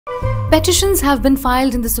Petitions have been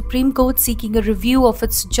filed in the Supreme Court seeking a review of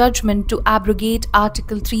its judgment to abrogate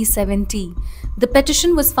Article 370. The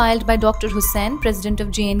petition was filed by Dr. Hussain, President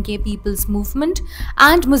of J&K People's Movement,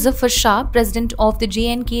 and Muzzafar Shah, President of the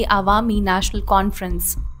J&K Awami National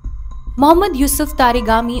Conference. Mohammed, Yousuf,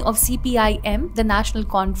 Tarigami of CPIM, the National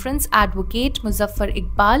Conference, Advocate Muzzafar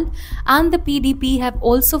Iqbal, and the PDP have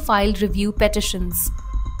also filed review petitions.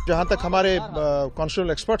 जहाँ तक हमारे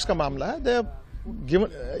constitutional experts का मामला है, they have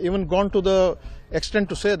even gone to the extent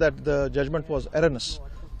to say that the judgment was erroneous.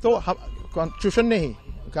 तो constitution ने ही,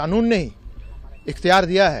 कानून ने ही इख्तियार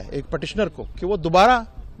दिया है एक petitioner को कि वो दोबारा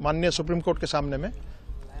माननीय सुप्रीम कोर्ट के सामने में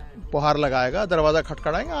पुहार लगाएगा, दरवाजा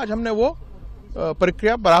खटखटाएगा. आज हमने वो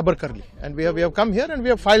प्रक्रिया बराबर कर ली. And we have come here and we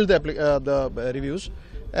have filed the reviews,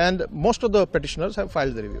 and most of the petitioners have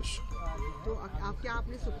filed the reviews. तो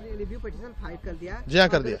आपने रिव्यू पिटीशन फाइल कर दिया? जी हाँ,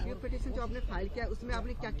 कर दिया. रिव्यू पिटीशन जो आपने फाइल किया उसमें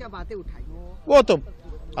आपने क्या-क्या बातें उठाई? वो तो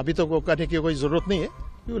अभी तो कहने की कोई जरूरत नहीं है.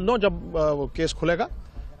 यू विल नो जब वो केस खुलेगा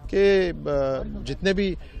कि जितने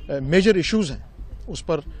भी मेजर इश्यूज हैं उस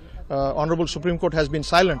पर honourable supreme court has been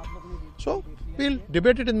silent. So we will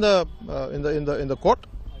debate it in the court.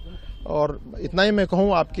 और इतना ही मैं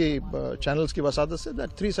कहूँ आपकी चैनल्स की वसादत say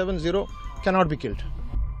that 370 cannot be killed.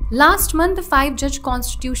 Last month, the 5-judge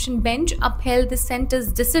Constitution Bench upheld the centre's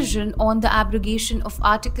decision on the abrogation of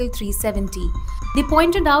Article 370. They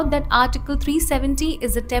pointed out that Article 370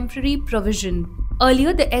 is a temporary provision.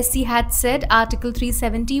 Earlier, the SC had said Article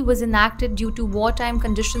 370 was enacted due to wartime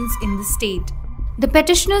conditions in the state. The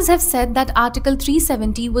petitioners have said that Article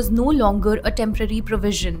 370 was no longer a temporary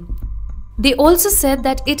provision. They also said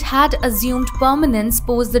that it had assumed permanence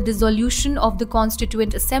post the dissolution of the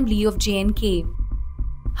Constituent Assembly of J&K.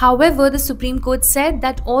 However, the Supreme Court said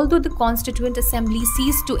that although the Constituent Assembly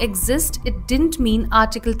ceased to exist, it didn't mean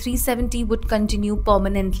Article 370 would continue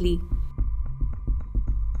permanently.